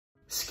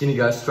Skinny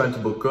guys trying to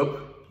bulk up,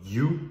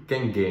 you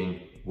can gain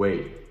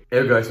weight.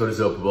 Hey guys, what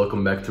is up?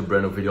 Welcome back to a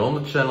brand new video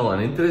on the channel,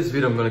 and in today's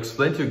video I'm gonna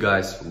explain to you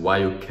guys why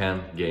you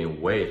can gain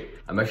weight.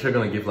 I'm actually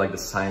gonna give like the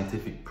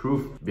scientific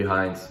proof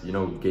behind,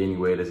 gaining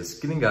weight as a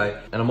skinny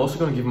guy, and I'm also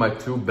gonna give my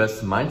two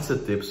best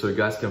mindset tips so you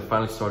guys can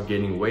finally start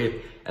gaining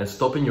weight and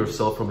stopping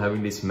yourself from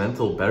having these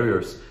mental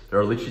barriers that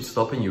are literally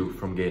stopping you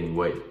from gaining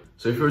weight.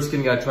 So if you're a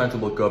skinny guy trying to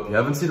bulk up, you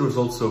haven't seen the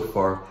results so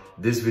far,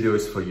 this video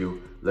is for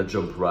you. Let's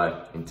jump right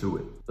into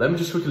it. Let me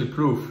just quickly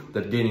prove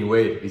that gaining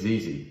weight is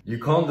easy. You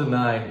can't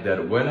deny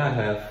that when I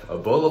have a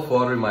bottle of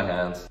water in my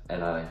hands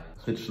and I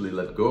literally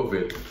let go of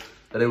it,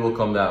 that it will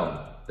come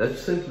down.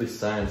 That's simply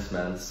science,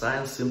 man.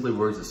 Science simply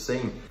works the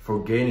same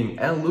for gaining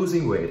and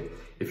losing weight.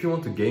 If you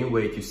want to gain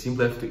weight, you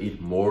simply have to eat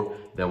more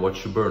than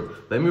what you burn.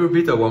 Let me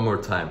repeat that one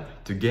more time.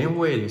 To gain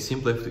weight, you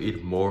simply have to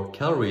eat more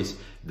calories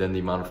than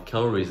the amount of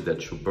calories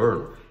that you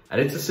burn. And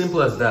it's as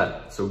simple as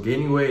that. So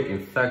gaining weight,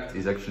 in fact,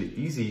 is actually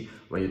easy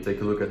when you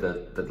take a look at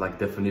that like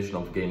definition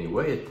of gaining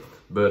weight.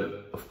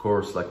 But of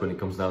course, like when it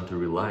comes down to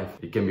real life,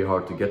 it can be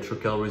hard to get your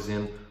calories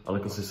in on a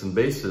consistent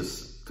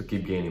basis to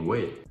keep gaining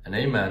weight. And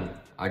hey man,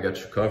 I got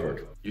you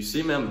covered. You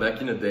see man,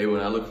 back in the day when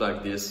I looked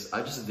like this,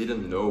 I just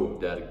didn't know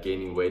that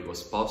gaining weight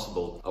was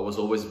possible. I was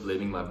always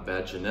blaming my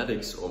bad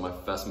genetics or my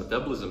fast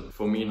metabolism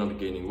for me not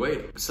gaining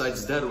weight.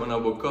 Besides that, when I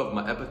woke up,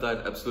 my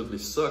appetite absolutely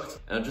sucked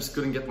and I just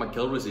couldn't get my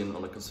calories in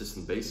on a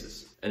consistent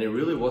basis. And it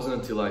really wasn't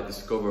until I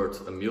discovered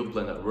a meal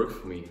plan that worked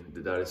for me,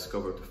 that I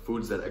discovered the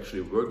foods that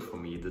actually worked for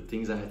me, the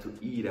things I had to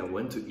eat and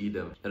when to eat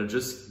them, that I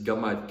just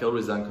got my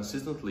calories down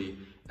consistently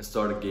and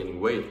started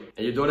gaining weight.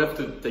 And you don't have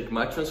to take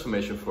my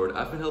transformation for it.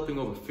 I've been helping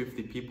over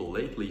 50 people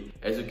lately.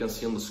 As you can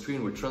see on the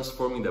screen, we're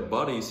transforming their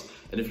bodies.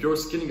 And if you're a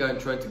skinny guy and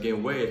trying to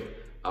gain weight,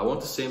 I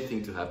want the same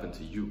thing to happen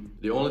to you.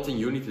 The only thing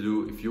you need to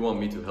do if you want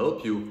me to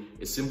help you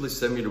is simply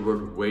send me the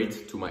word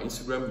weight to my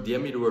Instagram.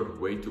 DM me the word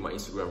weight to my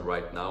Instagram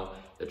right now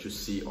that you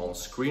see on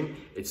screen.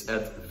 It's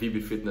at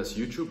VBFitness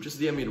YouTube. Just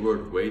DM me the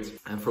word weight.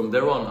 And from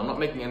there on, I'm not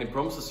making any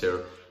promises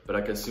here, but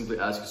I can simply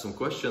ask you some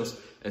questions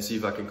and see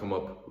if I can come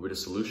up with a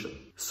solution.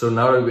 So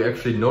now that we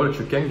actually know that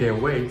you can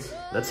gain weight,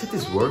 let's hit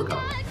this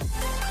workout.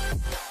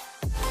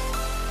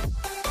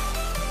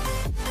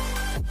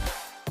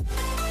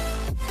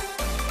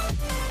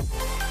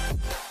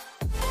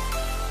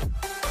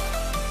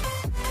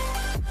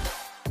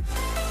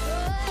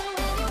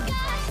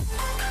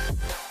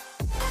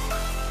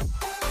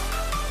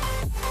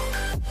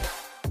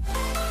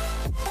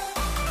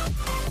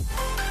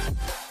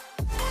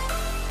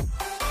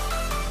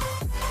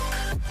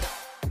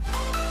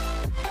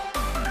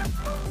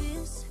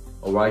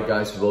 Alright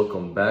guys,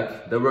 welcome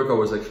back. That workout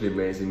was actually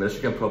amazing, but as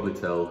you can probably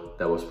tell,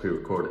 that was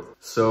pre-recorded.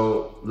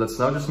 So let's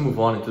now just move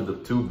on into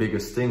the two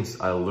biggest things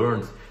I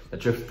learned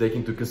that you have to take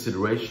into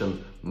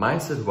consideration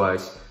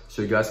mindset-wise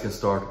so you guys can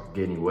start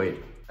gaining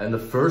weight. And the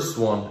first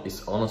one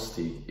is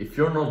honesty. If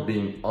you're not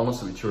being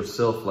honest with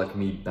yourself like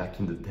me back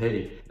in the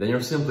day, then you're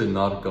simply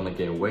not gonna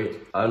gain weight.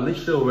 I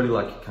literally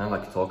already kind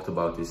of talked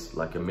about this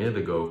like a minute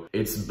ago.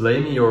 It's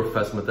blaming your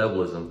fast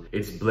metabolism.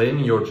 It's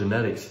blaming your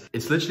genetics.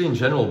 It's literally in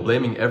general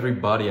blaming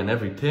everybody and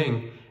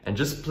everything and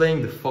just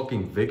playing the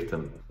fucking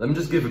victim. Let me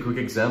just give a quick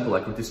example,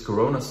 like with this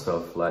corona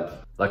stuff, like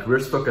we're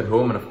stuck at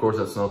home, and of course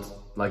that's not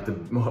like the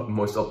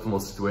most optimal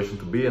situation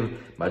to be in.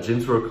 My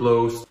gyms were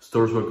closed,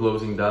 stores were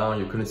closing down,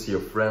 you couldn't see your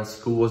friends,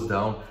 school was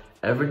down,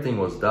 everything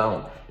was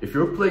down. If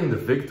you're playing the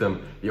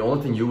victim, the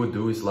only thing you would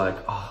do is like,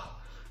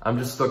 I'm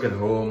just stuck at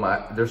home,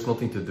 there's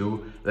nothing to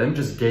do, let me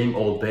just game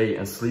all day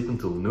and sleep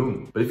until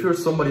noon. But if you're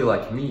somebody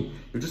like me,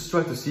 you just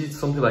try to see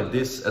something like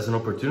this as an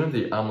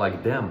opportunity. I'm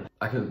like, damn,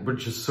 I can put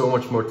just so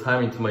much more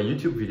time into my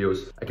YouTube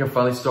videos. I can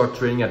finally start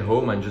training at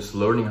home and just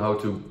learning how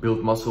to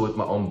build muscle with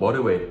my own body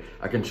weight.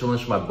 I can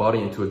challenge my body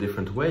into a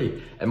different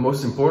way. And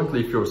most importantly,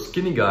 if you're a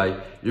skinny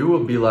guy, you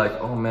will be like,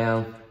 oh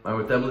man, my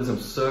metabolism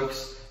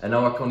sucks. And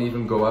now I can't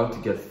even go out to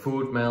get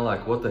food, man,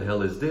 like what the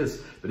hell is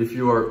this? But if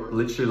you are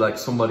literally like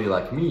somebody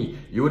like me,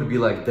 you would be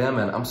like, damn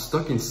man, I'm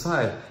stuck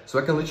inside. So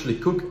I can literally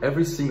cook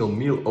every single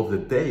meal of the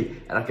day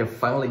and I can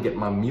finally get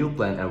my meal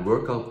plan and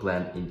workout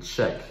plan in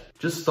check.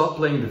 Just stop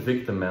playing the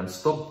victim, man.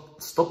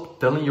 Stop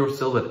telling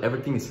yourself that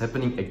everything is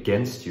happening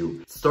against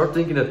you. Start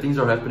thinking that things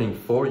are happening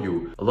for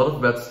you. A lot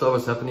of bad stuff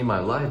is happening in my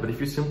life, but if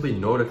you simply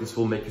know that this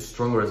will make you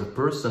stronger as a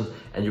person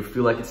and you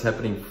feel like it's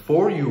happening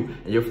for you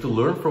and you have to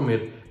learn from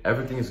it,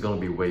 everything is gonna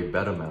be way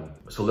better, man.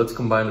 So let's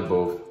combine the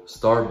both.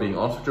 Start being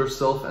honest with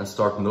yourself and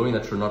start knowing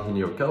that you're not hitting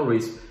your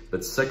calories.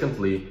 But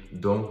secondly,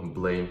 don't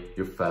blame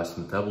your fast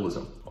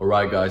metabolism.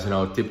 Alright guys, and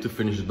our tip to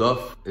finish it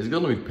off is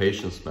gonna be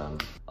patience, man.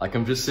 Like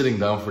I'm just sitting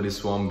down for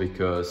this one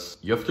because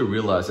you have to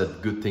realize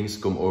that good things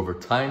come over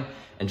time.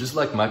 And just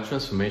like my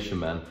transformation,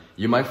 man,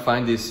 you might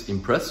find this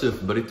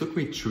impressive, but it took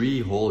me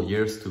 3 whole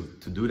years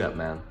to do that,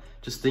 man.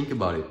 Just think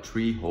about it,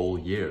 3 whole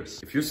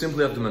years. If you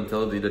simply have the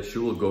mentality that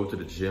you will go to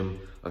the gym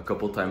a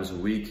couple times a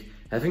week,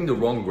 having the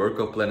wrong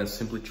workout plan and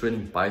simply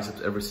training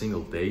biceps every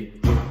single day,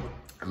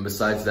 and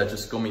besides that,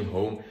 just coming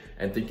home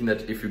and thinking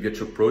that if you get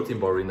your protein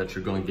bar in that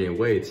you're gonna gain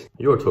weight,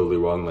 you're totally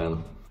wrong,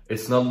 man.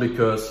 It's not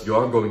because you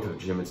are going to the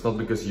gym, it's not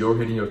because you're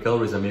hitting your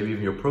calories and maybe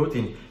even your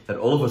protein that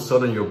all of a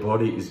sudden your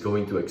body is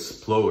going to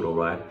explode,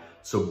 alright?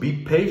 So be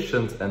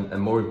patient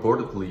and more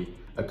importantly,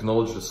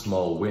 acknowledge the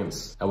small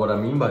wins. And what I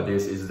mean by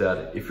this is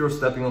that if you're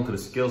stepping onto the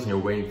scales and you're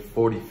weighing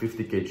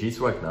 40-50 kgs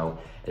right now,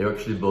 and you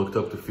actually bulked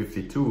up to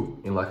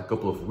 52 in like a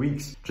couple of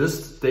weeks,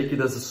 just take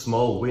it as a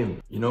small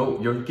win. You know,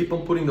 you keep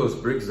on putting those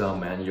bricks down,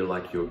 man.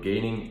 You're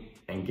gaining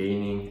and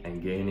gaining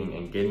and gaining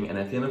and gaining. And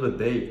at the end of the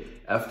day,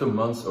 after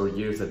months or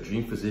years, that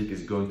dream physique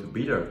is going to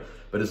be there.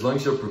 But as long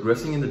as you're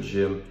progressing in the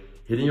gym,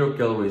 hitting your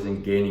calories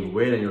and gaining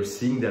weight, and you're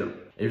seeing that, and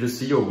you just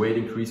see your weight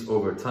increase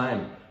over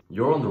time,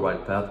 you're on the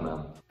right path,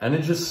 man. And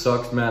it just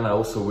sucks, man. I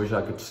also wish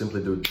I could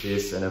simply do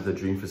this and have the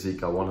dream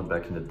physique I wanted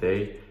back in the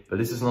day. But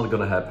this is not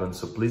gonna happen,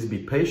 so please be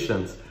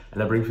patient. And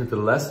that brings me to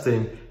the last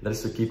thing, that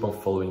is to keep on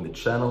following the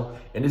channel.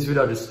 In this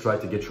video, I just try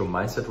to get your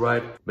mindset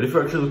right. But if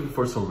you're actually looking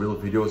for some real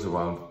videos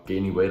around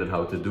gaining weight and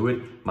how to do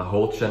it, my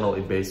whole channel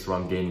is based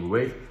around gaining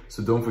weight.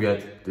 So don't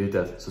forget to hit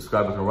that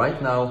subscribe button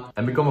right now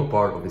and become a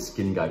part of the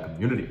Skinny Guy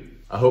community.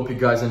 I hope you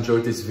guys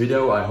enjoyed this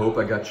video. I hope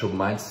I got your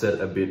mindset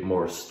a bit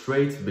more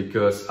straight,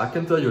 because I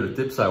can tell you the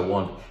tips I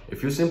want.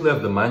 If you simply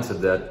have the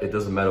mindset that it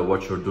doesn't matter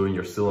what you're doing,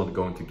 you're still not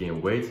going to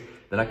gain weight,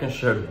 then I can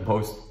share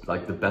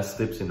the best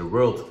tips in the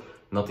world.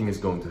 Nothing is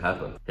going to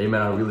happen. Hey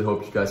man, I really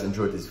hope you guys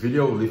enjoyed this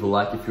video. Leave a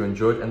like if you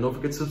enjoyed, and don't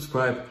forget to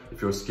subscribe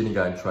if you're a skinny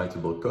guy and trying to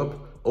bulk up.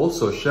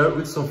 Also, share it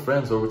with some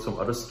friends or with some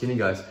other skinny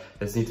guys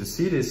that need to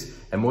see this.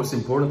 And most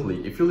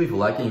importantly, if you leave a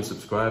like and you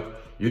subscribe,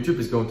 YouTube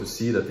is going to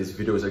see that this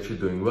video is actually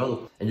doing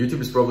well. And YouTube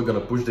is probably going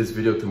to push this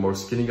video to more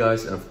skinny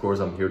guys. And of course,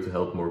 I'm here to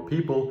help more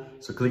people.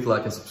 So click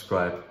like and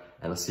subscribe,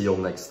 and I'll see you all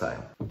next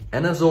time.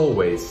 And as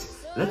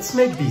always, let's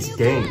make these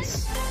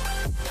gains.